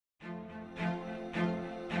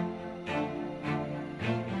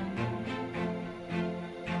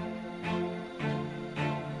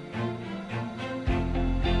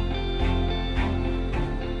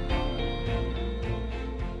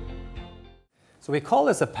So we call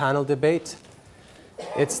this a panel debate.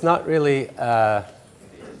 It's not really a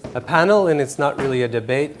panel, and it's not really a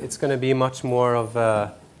debate. It's going to be much more of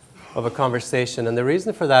a conversation. And the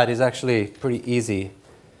reason for that is actually pretty easy.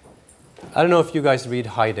 I don't know if you guys read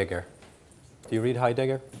Heidegger. Do you read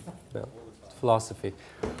Heidegger? No. It's philosophy.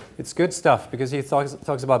 It's good stuff because he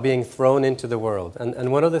talks about being thrown into the world.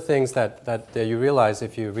 And one of the things that you realize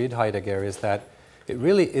if you read Heidegger is that it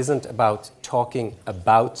really isn't about talking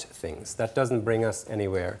about things. That doesn't bring us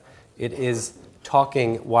anywhere. It is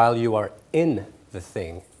talking while you are in the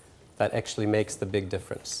thing that actually makes the big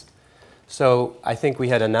difference. So I think we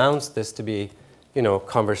had announced this to be,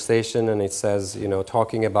 conversation, and it says,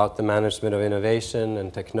 talking about the management of innovation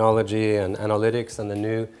and technology and analytics and the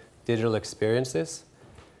new digital experiences.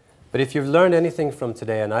 But if you've learned anything from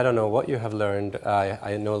today, and I don't know what you have learned,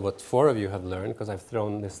 I know what 4 of you have learned because I've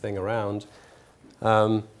thrown this thing around.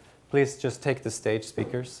 Please just take the stage,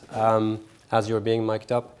 speakers, as you're being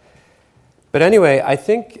mic'd up. But anyway, I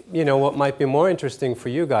think, what might be more interesting for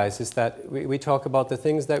you guys is that we talk about the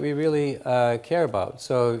things that we really care about.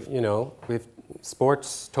 So, we've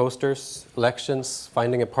sports, toasters, elections,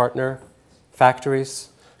 finding a partner, factories,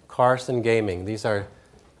 cars, and gaming. These are,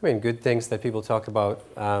 good things that people talk about.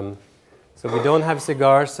 So we don't have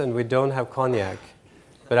cigars and we don't have cognac.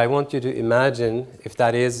 But I want you to imagine if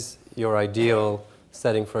that is your ideal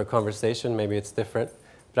setting for a conversation, maybe it's different.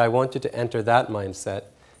 But I want you to enter that mindset.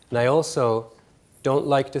 And I also don't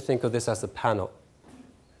like to think of this as a panel.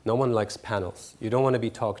 No one likes panels. You don't want to be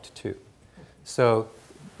talked to. So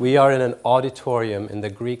we are in an auditorium in the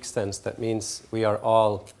Greek sense. That means we are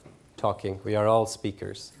all talking. We are all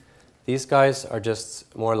speakers. These guys are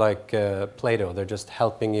just more like Plato. They're just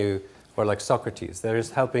helping you, or like Socrates. They're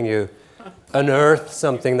just helping you unearth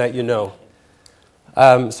something that you know.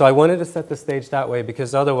 So I wanted to set the stage that way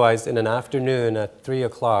because otherwise in an afternoon at 3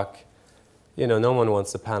 o'clock, no one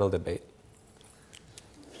wants a panel debate.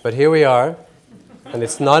 But here we are, and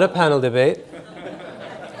it's not a panel debate.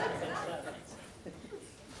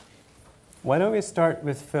 Why don't we start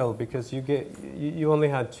with Phil, because you only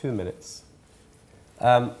had 2 minutes.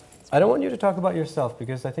 I don't want you to talk about yourself,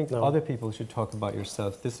 because I think other people should talk about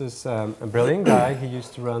yourself. This is a brilliant guy. He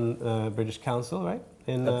used to run British Council, right?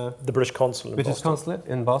 In the British Consulate in Boston. Consulate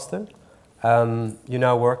in Boston. You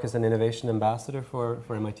now work as an innovation ambassador for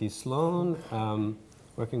MIT Sloan,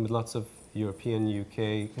 working with lots of European,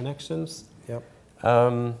 UK connections. Yep.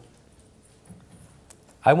 I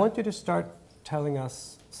want you to start telling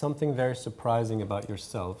us something very surprising about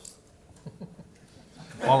yourselves.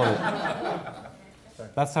 All of it.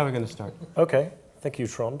 That's how we're going to start. Okay. Thank you,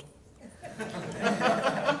 Trond.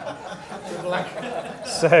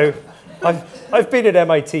 So, I've been at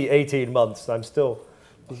MIT 18 months. I'm still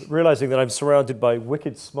realizing that I'm surrounded by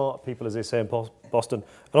wicked smart people, as they say in Boston,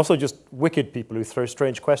 and also just wicked people who throw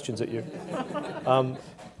strange questions at you.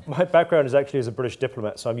 My background is actually as a British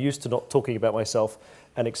diplomat, so I'm used to not talking about myself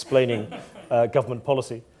and explaining government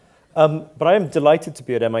policy. But I am delighted to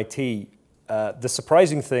be at MIT. The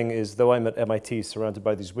surprising thing is, though I'm at MIT surrounded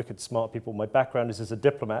by these wicked smart people, my background is as a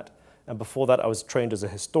diplomat, and before that I was trained as a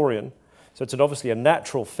historian. So it's obviously a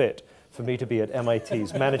natural fit for me to be at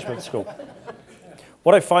MIT's management school.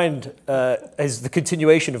 What I find is the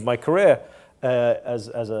continuation of my career as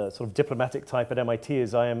a sort of diplomatic type at MIT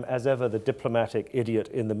is I am, as ever, the diplomatic idiot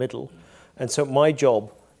in the middle. And so my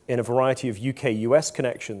job in a variety of UK-US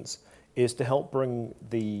connections is to help bring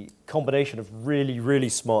the combination of really, really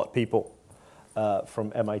smart people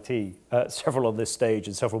from MIT, several on this stage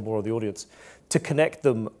and several more of the audience, to connect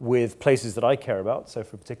them with places that I care about. So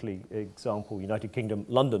for particularly example, United Kingdom,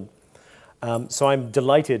 London. So I'm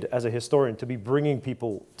delighted as a historian to be bringing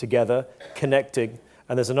people together, connecting,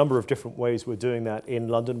 and there's a number of different ways we're doing that in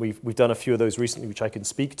London. We've done a few of those recently, which I can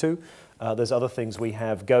speak to. There's other things we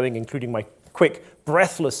have going, including my quick,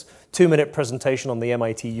 breathless 2-minute presentation on the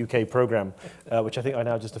MIT UK program, which I think I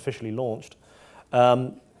now just officially launched,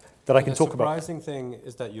 that I can talk about. The surprising thing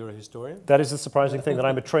is that you're a historian? That is the surprising thing, that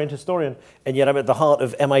I'm a trained historian, and yet I'm at the heart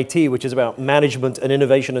of MIT, which is about management and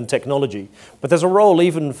innovation and technology. But there's a role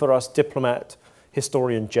even for us diplomat,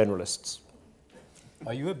 historian generalists.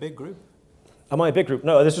 Are you a big group? Am I a big group?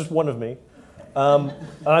 No, this is one of me. I'm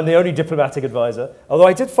the only diplomatic advisor. Although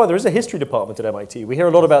I did find there is a history department at MIT. We hear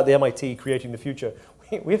a lot about the MIT creating the future.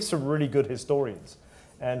 We have some really good historians.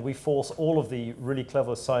 And we force all of the really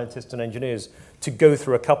clever scientists and engineers to go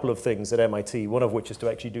through a couple of things at MIT, one of which is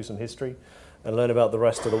to actually do some history and learn about the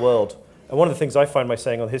rest of the world. And one of the things I find myself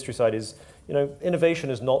saying on the history side is,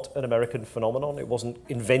 innovation is not an American phenomenon. It wasn't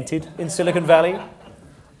invented in Silicon Valley.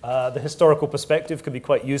 The historical perspective can be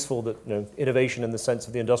quite useful that innovation in the sense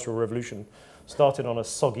of the Industrial Revolution started on a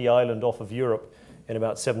soggy island off of Europe in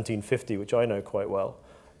about 1750, which I know quite well.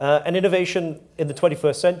 And innovation in the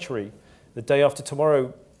 21st century, the day after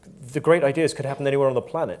tomorrow, the great ideas could happen anywhere on the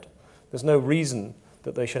planet. There's no reason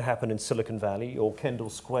that they should happen in Silicon Valley or Kendall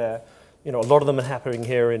Square. A lot of them are happening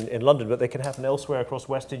here in London, but they can happen elsewhere across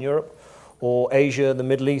Western Europe or Asia, the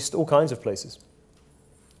Middle East, all kinds of places.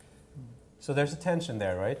 So there's a tension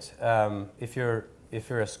there, right? If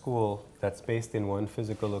you're a school that's based in one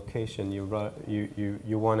physical location, you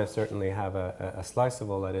want to certainly have a slice of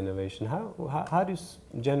all that innovation. How do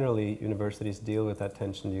generally universities deal with that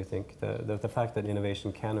tension, do you think? The fact that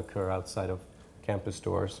innovation can occur outside of campus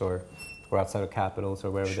stores or outside of capitals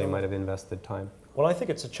or wherever they might have invested time? Well, I think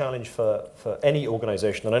it's a challenge for any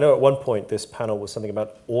organization. And I know at one point this panel was something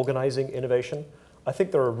about organizing innovation. I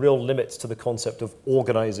think there are real limits to the concept of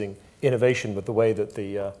organizing innovation with the way that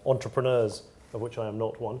the entrepreneurs, of which I am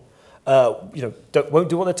not one, won't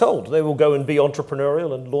do what they're told. They will go and be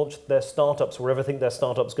entrepreneurial and launch their startups wherever they think their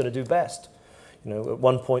startup's going to do best. At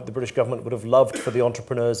one point, the British government would have loved for the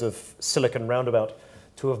entrepreneurs of Silicon Roundabout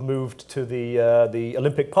to have moved to the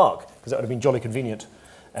Olympic Park, because that would have been jolly convenient,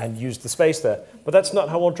 and used the space there. But that's not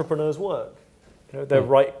how entrepreneurs work.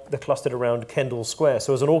 They're clustered around Kendall Square.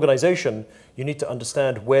 So as an organization, you need to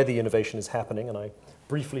understand where the innovation is happening. And I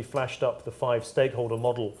briefly flashed up the 5 stakeholder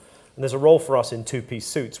model. And there's a role for us in two-piece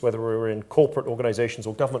suits, whether we're in corporate organizations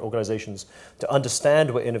or government organizations, to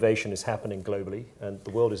understand where innovation is happening globally, and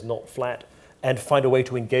the world is not flat, and find a way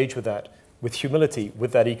to engage with that with humility,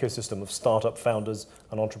 with that ecosystem of startup founders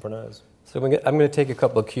and entrepreneurs. So I'm going to take a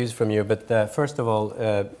couple of cues from you, but first of all,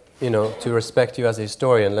 to respect you as a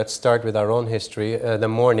historian, let's start with our own history. The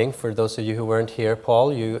morning, for those of you who weren't here,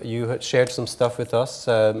 Paul, you had shared some stuff with us.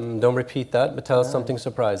 Don't repeat that, but tell us something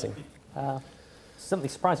surprising. Something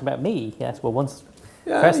surprising about me, yes. Well, once...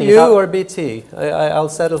 you or BT. I'll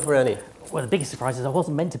settle for any. Well, the biggest surprise is I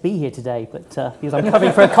wasn't meant to be here today, but because I'm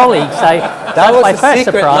covering for a colleague, so that was my first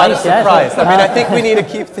secret, surprise. Not a surprise. I mean, I think we need to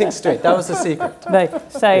keep things straight. That was a secret. No,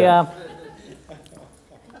 so...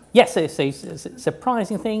 Yes, so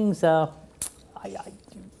surprising things. I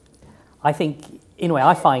think, in a way,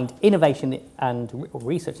 I find innovation and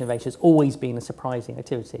research innovation has always been a surprising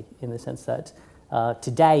activity in the sense that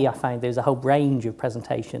today I find there's a whole range of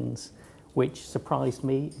presentations which surprised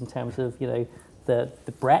me in terms of, the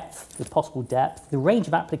breadth, the possible depth, the range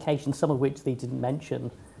of applications, some of which they didn't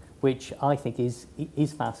mention, which I think is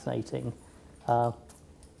fascinating.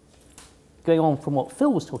 Going on from what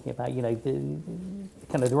Phil was talking about,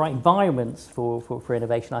 the right environments for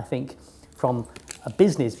innovation, I think from a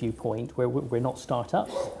business viewpoint, where we're not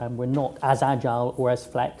startups and we're not as agile or as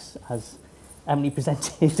flex as Emily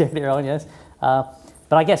presented earlier on, yes. But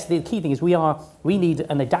I guess the key thing is we need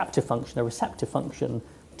an adaptive function, a receptive function,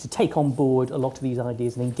 to take on board a lot of these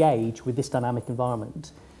ideas and engage with this dynamic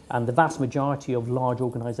environment. And the vast majority of large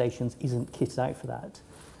organizations isn't kitted out for that.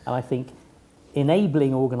 And I think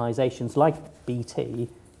enabling organizations like BT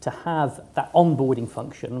to have that onboarding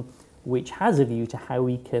function, which has a view to how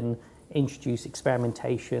we can introduce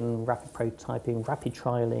experimentation, rapid prototyping, rapid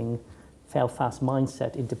trialing, fail-fast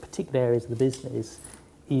mindset into particular areas of the business,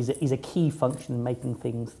 is a key function in making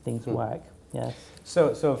things work. Yes.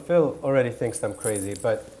 So Phil already thinks I'm crazy,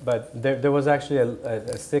 but there was actually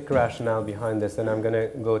a sick rationale behind this, and I'm going to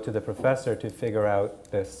go to the professor to figure out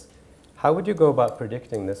this. How would you go about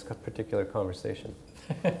predicting this particular conversation?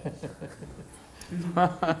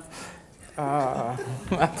 That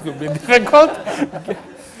could be difficult.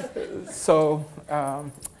 So,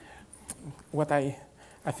 what I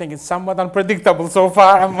think it's somewhat unpredictable so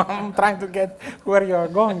far. I'm trying to get where you're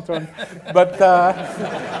going to. But,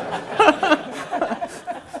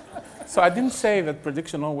 so I didn't say that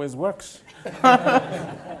prediction always works.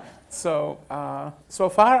 So, so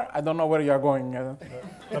far, I don't know where you're going.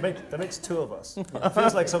 That makes 2 of us. It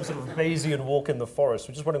feels like some sort of Bayesian walk in the forest.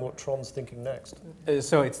 We're just wondering what Tron's thinking next.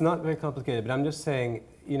 So it's not very complicated, but I'm just saying,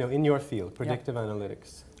 in your field, predictive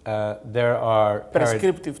analytics, there are...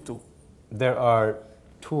 Prescriptive too. There are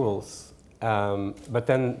tools, but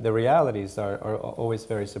then the realities are always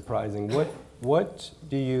very surprising. What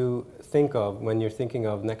do you think of when you're thinking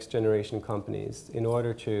of next generation companies in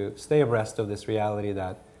order to stay abreast of this reality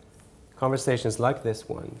that conversations like this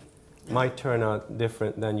one might turn out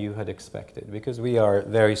different than you had expected? Because we are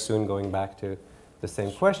very soon going back to the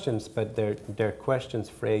same questions, but they're questions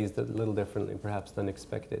phrased a little differently perhaps than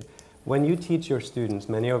expected. When you teach your students,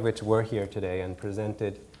 many of which were here today and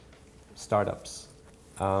presented startups,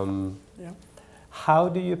 how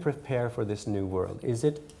do you prepare for this new world? Is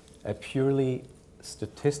it a purely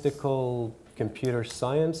statistical computer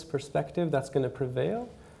science perspective that's going to prevail?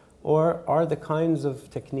 Or are the kinds of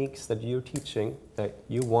techniques that you're teaching, that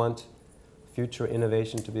you want future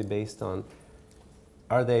innovation to be based on,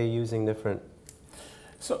 are they using different?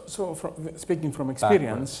 So speaking from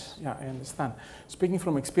experience, yeah, I understand. Speaking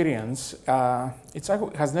from experience, it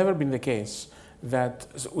has never been the case that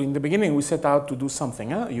in the beginning we set out to do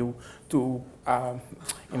something, in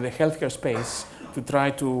the healthcare space, to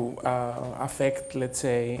try to affect, let's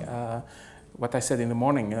say, what I said in the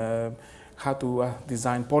morning, how to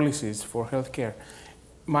design policies for healthcare.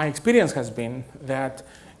 My experience has been that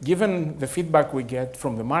given the feedback we get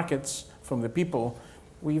from the markets, from the people,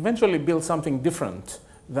 we eventually build something different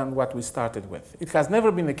than what we started with. It has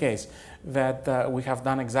never been the case that we have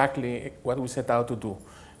done exactly what we set out to do.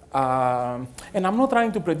 And I'm not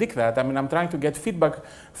trying to predict that. I mean, I'm trying to get feedback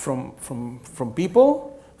from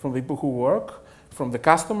people who work, from the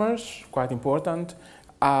customers, quite important,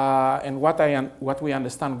 and what we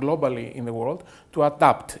understand globally in the world to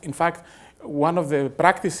adapt. In fact, one of the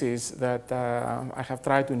practices that I have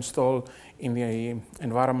tried to install in the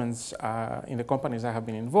environments, in the companies I have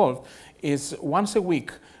been involved, is once a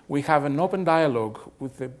week we have an open dialogue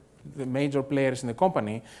with the major players in the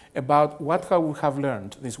company about what we have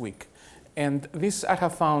learned this week. And this I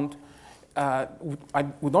have found,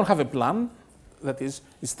 we don't have a plan, that is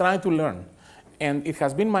trying to learn. And it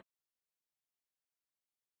has been my